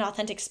feminine,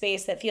 authentic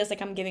space that feels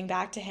like I'm giving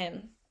back to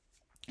him?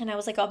 And I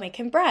was like, I'll make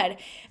him bread.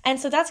 And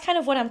so that's kind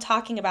of what I'm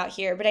talking about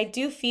here. But I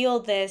do feel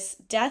this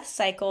death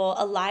cycle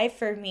alive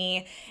for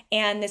me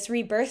and this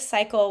rebirth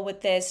cycle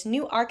with this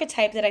new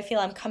archetype that I feel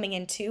I'm coming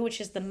into, which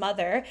is the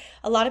mother.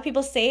 A lot of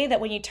people say that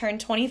when you turn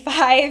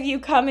 25, you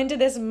come into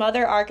this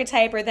mother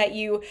archetype or that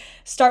you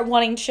start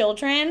wanting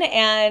children.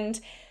 And,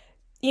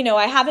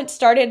 I haven't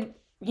started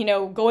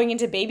going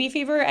into baby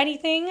fever or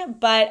anything,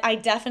 but I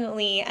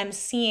definitely am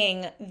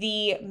seeing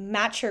the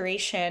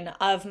maturation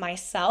of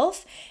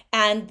myself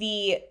and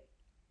the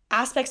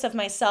aspects of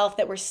myself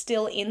that were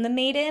still in the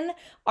maiden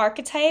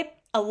archetype.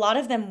 A lot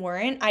of them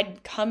weren't.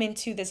 I'd come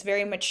into this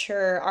very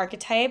mature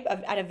archetype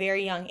at a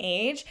very young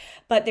age,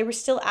 but there were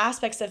still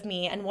aspects of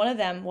me, and one of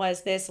them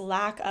was this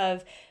lack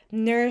of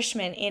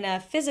nourishment in a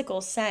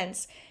physical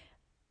sense.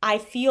 I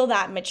feel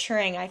that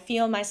maturing. I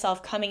feel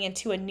myself coming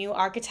into a new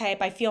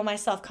archetype. I feel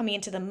myself coming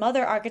into the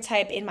mother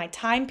archetype in my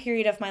time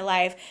period of my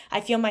life. I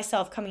feel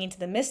myself coming into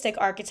the mystic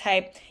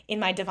archetype in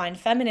my divine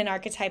feminine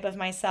archetype of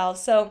myself.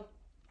 So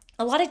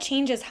a lot of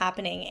changes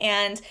happening.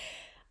 And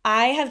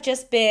I have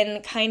just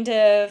been kind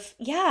of,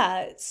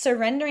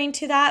 surrendering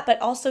to that, but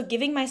also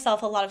giving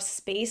myself a lot of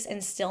space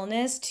and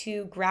stillness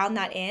to ground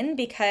that in,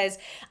 because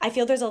I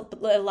feel there's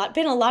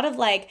been a lot of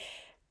like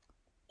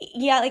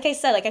I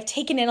said, I've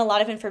taken in a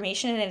lot of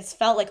information and it's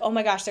felt like, oh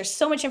my gosh, there's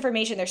so much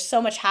information. There's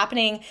so much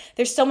happening.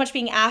 There's so much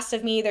being asked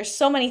of me. There's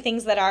so many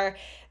things that are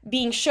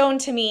being shown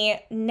to me.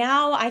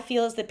 Now I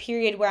feel is the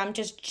period where I'm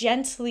just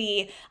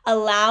gently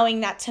allowing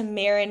that to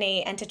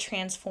marinate and to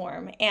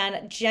transform,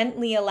 and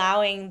gently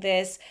allowing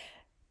this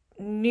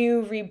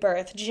new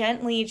rebirth,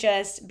 gently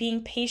just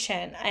being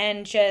patient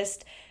and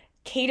just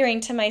catering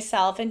to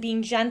myself and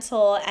being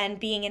gentle and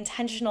being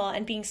intentional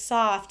and being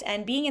soft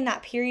and being in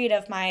that period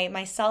of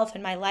myself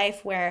and my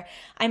life where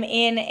I'm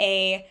in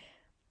a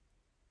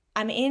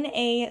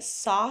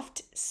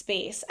soft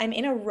space. I'm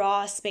in a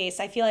raw space.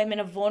 I feel I'm in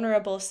a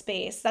vulnerable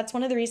space. That's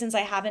one of the reasons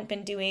I haven't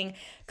been doing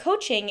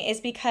coaching,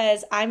 is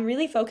because I'm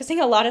really focusing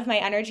a lot of my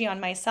energy on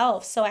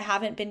myself. So I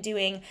haven't been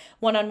doing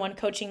one-on-one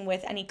coaching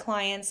with any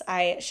clients.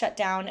 I shut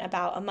down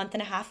about a month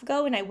and a half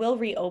ago, and I will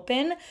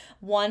reopen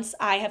once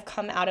I have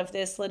come out of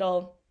this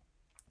little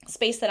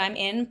space that I'm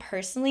in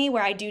personally,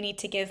 where I do need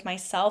to give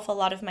myself a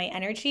lot of my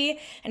energy,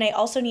 and I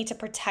also need to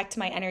protect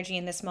my energy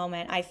in this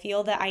moment. I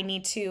feel that I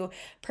need to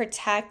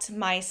protect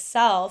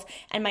myself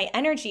and my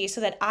energy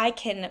so that I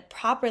can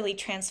properly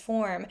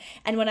transform.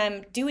 And when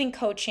I'm doing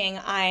coaching,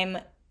 I'm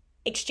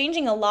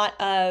exchanging a lot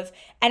of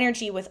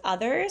energy with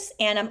others,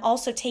 and I'm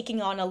also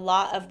taking on a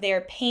lot of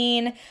their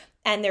pain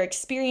and their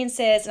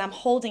experiences, and I'm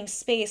holding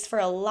space for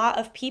a lot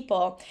of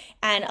people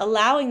and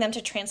allowing them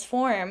to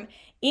transform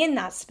in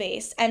that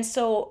space. And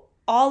so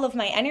all of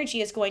my energy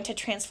is going to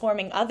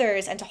transforming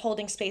others and to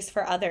holding space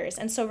for others.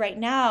 And so right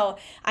now,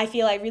 I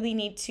feel I really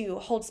need to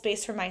hold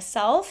space for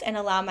myself and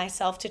allow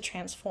myself to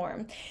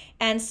transform.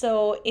 And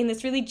so in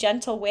this really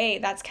gentle way,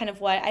 that's kind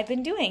of what I've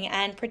been doing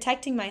and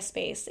protecting my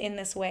space in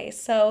this way.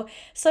 So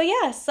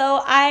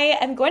I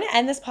am going to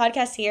end this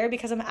podcast here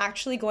because I'm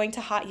actually going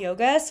to hot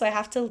yoga, so I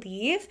have to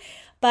leave.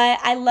 But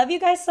I love you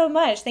guys so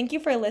much. Thank you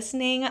for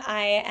listening.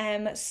 I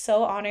am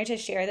so honored to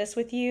share this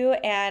with you,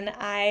 and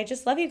I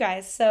just love you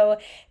guys. So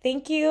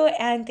thank you,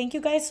 and thank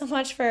you guys so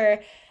much for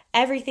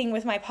everything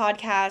with my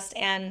podcast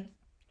and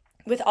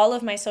with all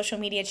of my social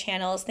media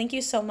channels. Thank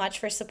you so much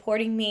for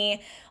supporting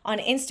me on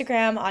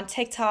Instagram, on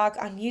TikTok,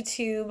 on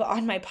YouTube,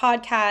 on my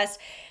podcast.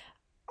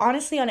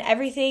 Honestly, on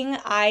everything,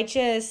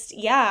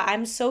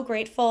 I'm so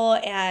grateful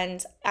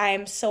and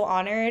I'm so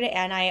honored.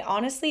 And I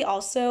honestly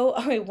also,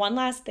 one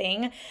last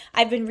thing,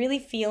 I've been really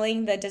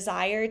feeling the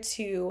desire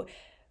to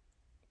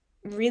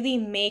really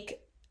make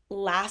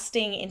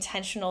lasting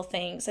intentional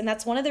things. And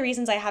that's one of the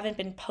reasons I haven't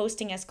been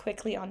posting as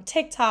quickly on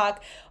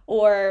TikTok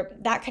or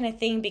that kind of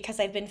thing, because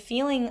I've been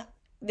feeling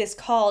this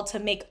call to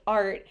make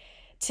art,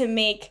 to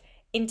make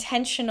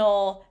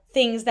intentional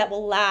things that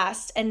will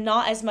last, and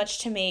not as much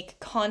to make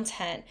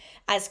content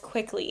as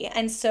quickly.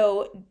 And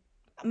so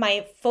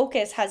my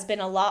focus has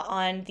been a lot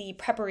on the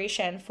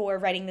preparation for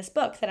writing this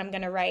book that I'm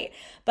going to write.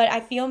 But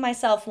I feel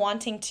myself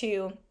wanting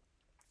to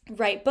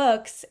write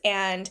books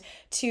and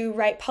to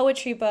write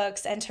poetry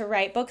books and to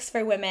write books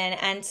for women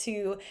and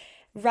to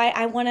write.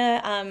 I want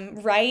to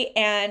write,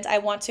 and I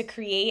want to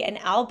create an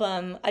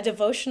album, a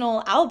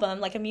devotional album,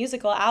 like a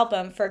musical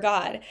album for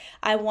God.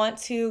 I want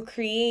to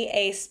create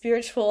a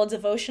spiritual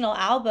devotional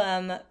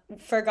album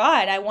for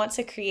God. I want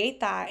to create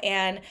that.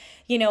 And,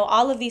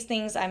 all of these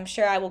things I'm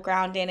sure I will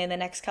ground in the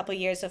next couple of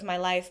years of my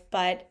life.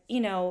 But,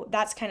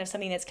 that's kind of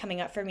something that's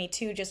coming up for me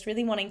too. Just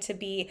really wanting to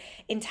be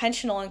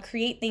intentional and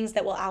create things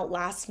that will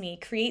outlast me,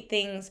 create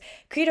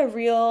a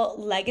real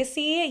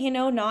legacy,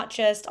 not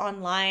just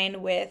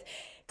online with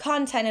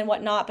content and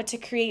whatnot, but to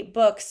create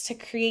books, to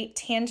create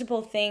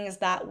tangible things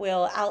that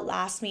will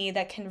outlast me,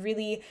 that can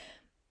really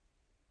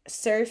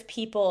serve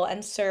people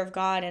and serve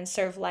God and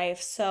serve life.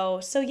 So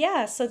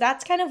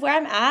that's kind of where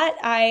I'm at.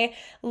 I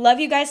love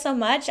you guys so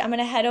much. I'm going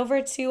to head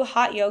over to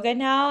hot yoga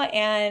now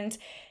and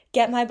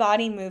get my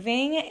body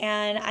moving.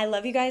 And I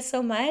love you guys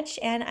so much.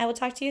 And I will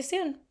talk to you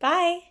soon.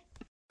 Bye.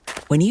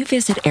 When you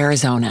visit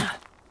Arizona,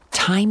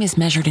 time is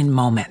measured in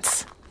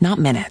moments, not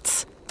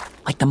minutes.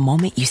 Like the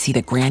moment you see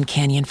the Grand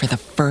Canyon for the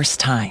first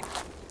time.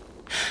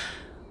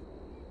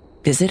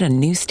 Visit a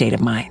new state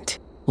of mind.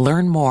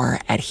 Learn more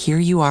at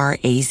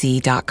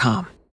hereyouareaz.com.